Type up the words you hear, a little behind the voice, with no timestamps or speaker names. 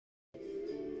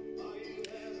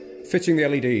fitting the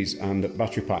LEDs and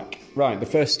battery pack. Right, the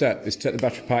first step is to take the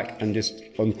battery pack and just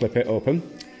unclip it open.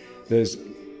 There's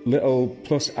little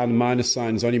plus and minus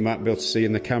signs on, you might be able to see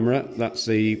in the camera. That's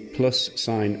the plus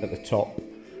sign at the top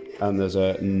and there's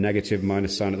a negative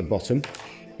minus sign at the bottom.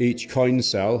 Each coin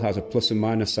cell has a plus and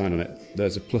minus sign on it.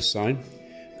 There's a plus sign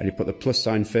and you put the plus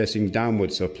sign facing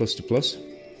downwards, so plus to plus.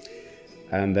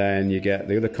 And then you get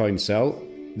the other coin cell.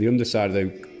 The underside of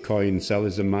the coin cell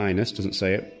is a minus, doesn't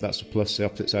say it. That's a plus, the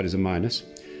opposite side is a minus.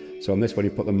 So on this one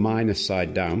you put the minus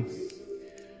side down.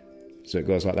 So it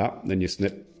goes like that. Then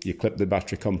you clip the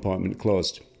battery compartment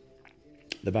closed.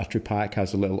 The battery pack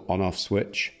has a little on-off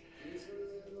switch.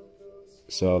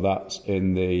 So that's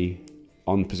in the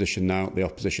on position now, the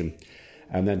off position.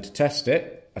 And then to test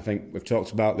it, I think we've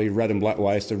talked about the red and black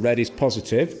wires. The red is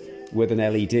positive with an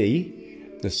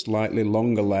LED. The slightly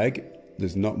longer leg,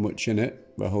 there's not much in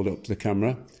it, but I'll hold it up to the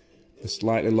camera. The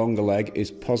slightly longer leg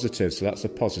is positive, so that's a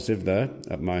positive there.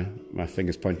 At my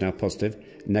finger's pointing out positive,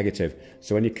 negative.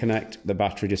 So when you connect the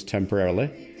battery just temporarily,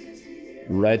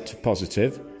 red to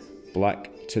positive, black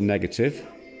to negative,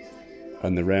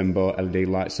 and the rainbow LED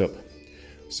lights up.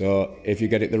 So if you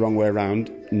get it the wrong way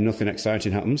around, nothing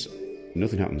exciting happens,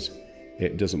 nothing happens.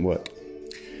 It doesn't work.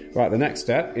 Right, the next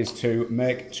step is to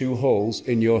make 2 holes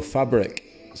in your fabric.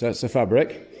 So that's the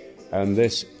fabric, and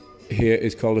this here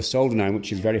is called a soldering iron,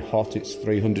 which is very hot. It's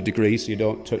 300 degrees, so you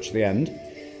don't touch the end,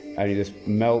 and you just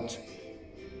melt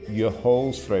your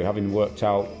holes through, having worked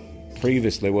out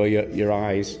previously where your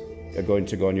eyes are going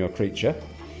to go on your creature.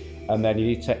 And then you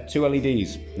need to take 2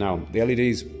 LEDs. Now, the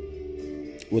LEDs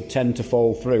would tend to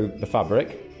fall through the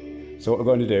fabric, so what we're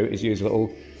going to do is use a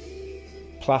little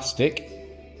plastic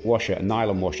washer, a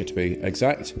nylon washer to be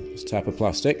exact. This type of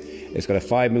plastic. It's got a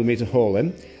 5mm hole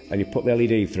in, and you put the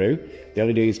LED through. The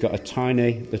LED's got a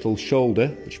tiny little shoulder,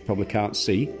 which you probably can't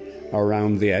see,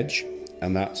 around the edge,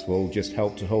 and that will just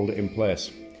help to hold it in place.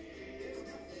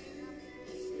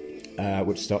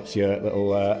 Which stops your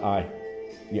little eye,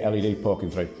 your LED poking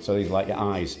through. So these are like your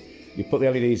eyes. You put the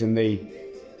LEDs in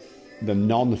the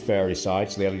non-fairy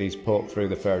side, so the LEDs poke through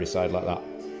the fairy side like that.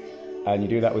 And you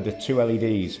do that with the 2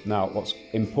 LEDs. Now, what's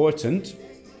important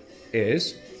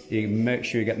is you make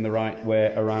sure you're getting the right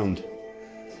way around.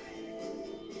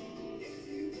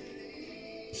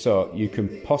 So you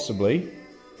can possibly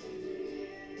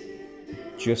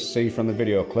just see from the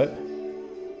video clip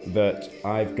that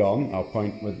I've gone, I'll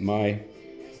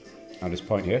just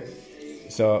point here.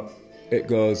 So it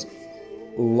goes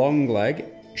long leg,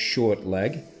 short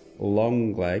leg,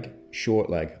 long leg, short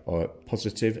leg, or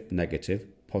positive, negative,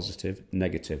 positive,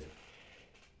 negative.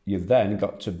 You've then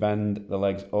got to bend the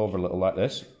legs over a little like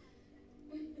this,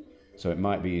 so it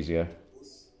might be easier.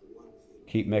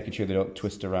 Keep making sure they don't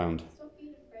twist around.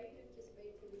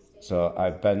 So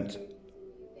I've bent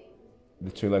the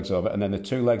 2 legs over, and then the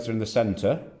 2 legs are in the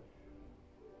centre.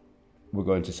 We're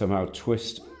going to somehow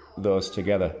twist those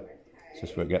together,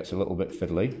 just where it gets a little bit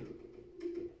fiddly.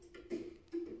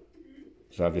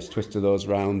 So I've just twisted those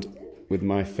round with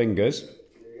my fingers,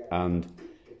 and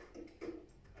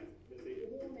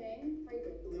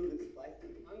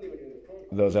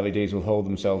those LEDs will hold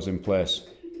themselves in place.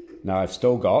 Now I've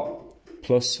still got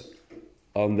plus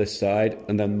on this side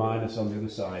and then minus on the other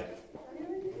side.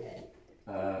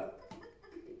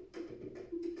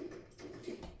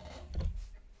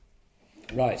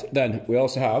 Right, then we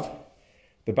also have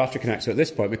the battery connector. At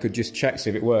this point we could just check, see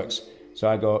if it works. So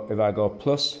if I go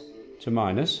plus to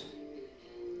minus,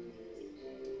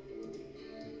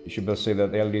 you should be able to see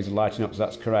that the LEDs are lighting up, so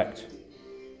that's correct.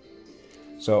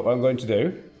 So what I'm going to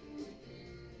do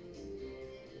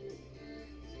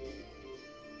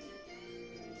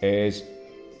is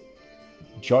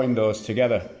join those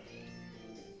together.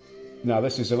 Now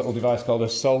this is a little device called a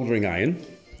soldering iron,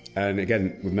 and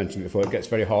again we've mentioned it before, it gets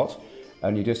very hot,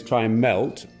 and you just try and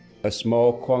melt a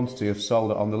small quantity of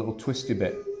solder on the little twisty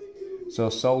bit.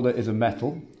 So solder is a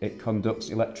metal, it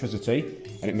conducts electricity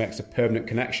and it makes a permanent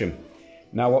connection.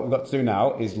 Now what we've got to do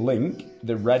now is link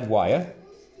the red wire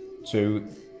to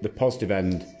the positive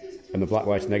end and the black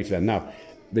wire to the negative end. Now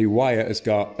the wire has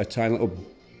got a tiny little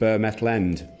bare metal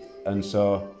end, and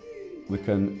so we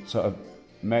can sort of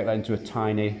make that into a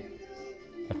tiny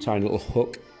little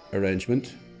hook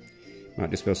arrangement. Might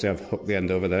just be able to see I've hooked the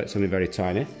end over there, it's only very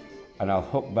tiny, and I'll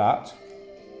hook that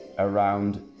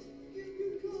around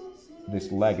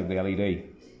this leg of the LED.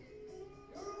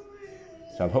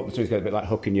 So I've hooked the two together, a bit like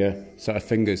hooking your sort of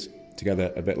fingers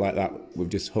together, a bit like that. We've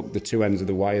just hooked the 2 ends of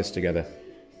the wires together.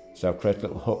 So I've created a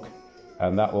little hook,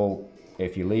 and that will,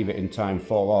 if you leave it in time,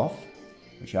 fall off,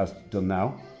 which has done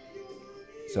now.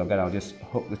 So again, I'll just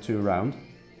hook the 2 around,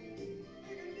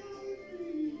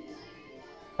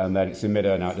 and then it's in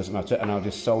mid-air now, it doesn't matter, and I'll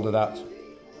just solder that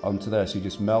onto there. So you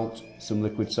just melt some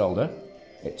liquid solder,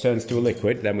 it turns to a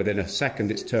liquid, then within a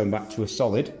second it's turned back to a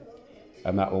solid,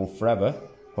 and that will forever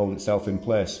hold itself in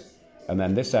place. And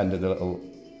then this end of the little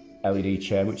LED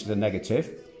chain, which is a negative,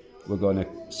 we're going to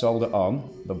solder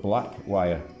on the black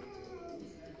wire.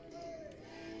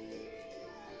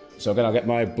 So again, I'll get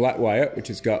my black wire, which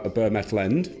has got a bare metal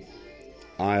end.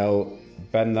 I'll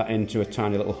bend that into a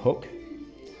tiny little hook.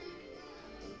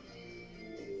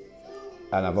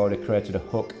 And I've already created a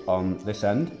hook on this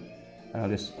end. And I'll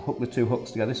just hook the two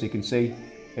hooks together so you can see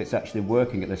it's actually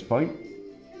working at this point.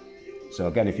 So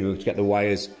again, if you were to get the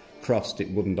wires crossed,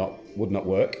 it would not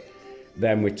work.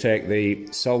 Then we take the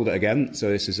solder again. So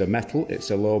this is a metal, it's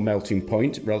a low melting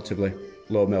point, relatively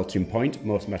low melting point.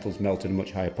 Most metals melt at a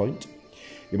much higher point.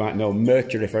 You might know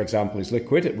mercury, for example, is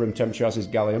liquid at room temperature, as is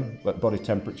gallium at body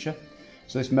temperature.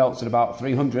 So this melts at about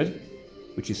 300,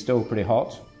 which is still pretty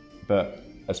hot, but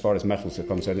as far as metals are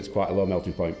concerned, it's quite a low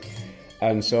melting point.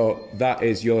 And so that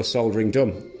is your soldering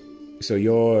done. So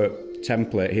your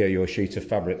template here, your sheet of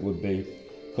fabric, would be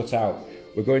cut out.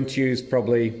 We're going to use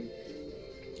probably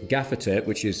gaffer tape,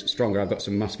 which is stronger. I've got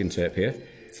some masking tape here.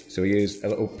 So we use a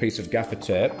little piece of gaffer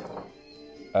tape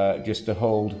just to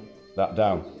hold that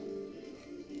down.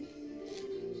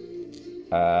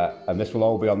 And this will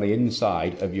all be on the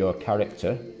inside of your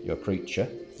character, your creature,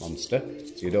 monster.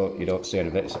 So you don't see any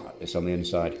of it, it's on the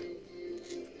inside.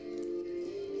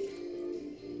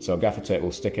 So gaffer tape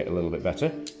will stick it a little bit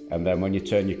better. And then when you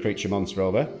turn your creature monster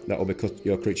over, that will be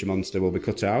your creature monster will be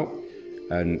cut out.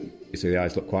 And you see the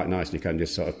eyes look quite nice. You can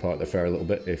just sort of part the fur a little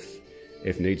bit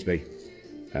if needs be.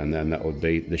 And then that will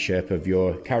be the shape of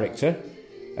your character.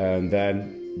 And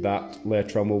then that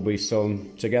later on will be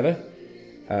sewn together.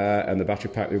 And the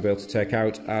battery pack we'll be able to take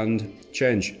out and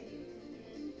change.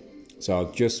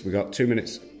 So we got 2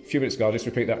 minutes, a few minutes ago, I'll just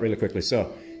repeat that really quickly.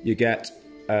 So you get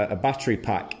a battery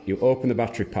pack, you open the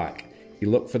battery pack, you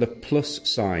look for the plus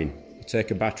sign, you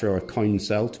take a battery or a coin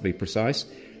cell to be precise,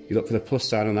 you look for the plus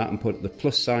sign on that and put the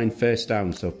plus sign face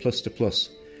down, so plus to plus.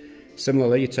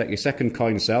 Similarly, you take your second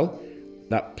coin cell,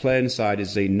 that plain side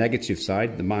is the negative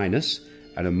side, the minus,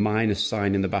 and a minus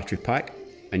sign in the battery pack,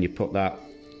 and you put that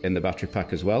in the battery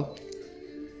pack as well.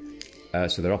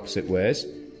 So they're opposite ways,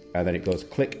 and then it goes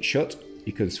click shut.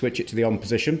 You can switch it to the on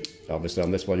position. Obviously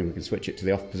on this one we can switch it to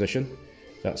the off position.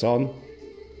 That's on.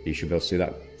 You should be able to see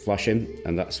that flashing,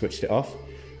 and that switched it off.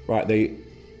 Right, the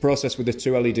process with the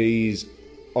two LEDs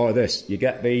or this, you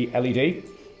get the LED,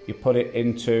 you put it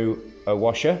into a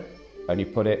washer and you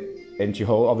put it into your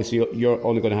hole. Obviously you're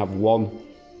only going to have one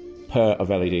pair of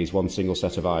LEDs, one single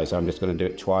set of eyes. I'm just going to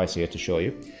do it twice here to show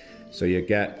you. So you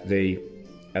get the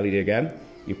LED again,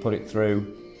 you put it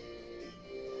through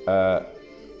the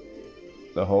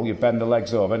hole, you bend the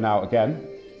legs over. Now again,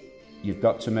 you've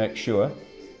got to make sure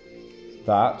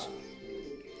that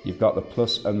you've got the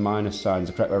plus and minus signs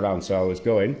the correct way around. So I was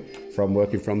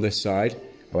working from this side,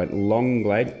 I went long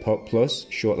leg plus,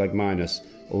 short leg minus,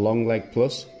 long leg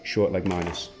plus, short leg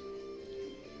minus.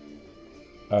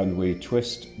 And we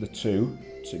twist the two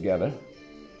together.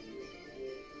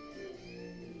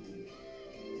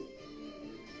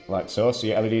 Like so. So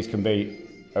your LEDs can be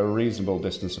a reasonable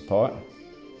distance apart.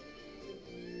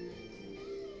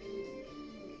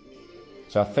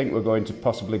 So I think we're going to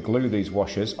possibly glue these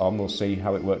washers on. We'll see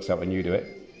how it works out when you do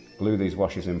it. Glue these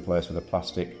washers in place with a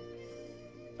plastic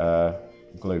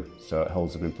glue, so it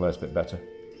holds them in place a bit better.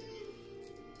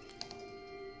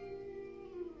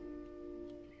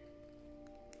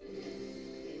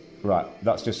 Right,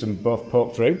 that's just some both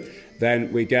poke through.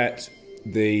 Then we get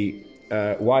the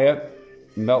wire,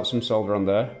 melt some solder on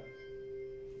there,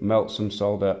 melt some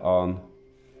solder on,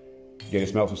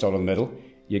 just melt some solder on the middle.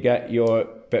 You get your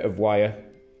bit of wire.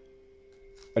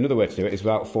 Another way to do it is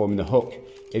without forming the hook.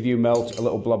 If you melt a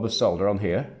little blob of solder on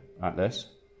here, like this,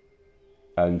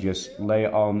 and just lay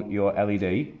it on your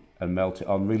LED and melt it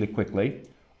on really quickly,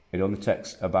 it only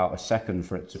takes about a second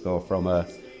for it to go from a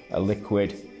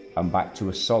liquid and back to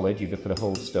a solid. You just got to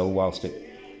hold still whilst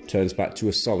it turns back to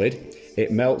a solid.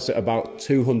 It melts at about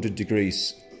 200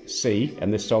 degrees C,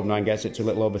 and this solder 9 gets it to a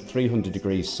little over 300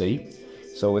 degrees C.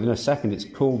 So within a second it's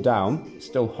cooled down, it's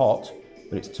still hot,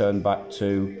 but it's turned back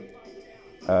to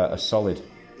a solid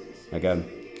again.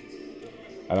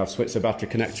 And I've switched the battery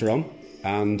connector on,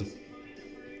 and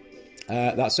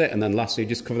that's it. And then lastly,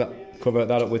 just cover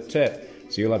that up with tape.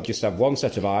 So you'll just have one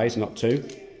set of eyes, not two.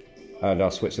 And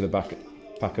I'll switch to the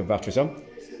pack of batteries on,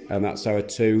 and that's our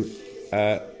two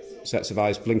sets of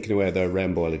eyes blinking away their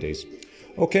rainbow LEDs.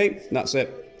 Okay, that's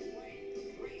it.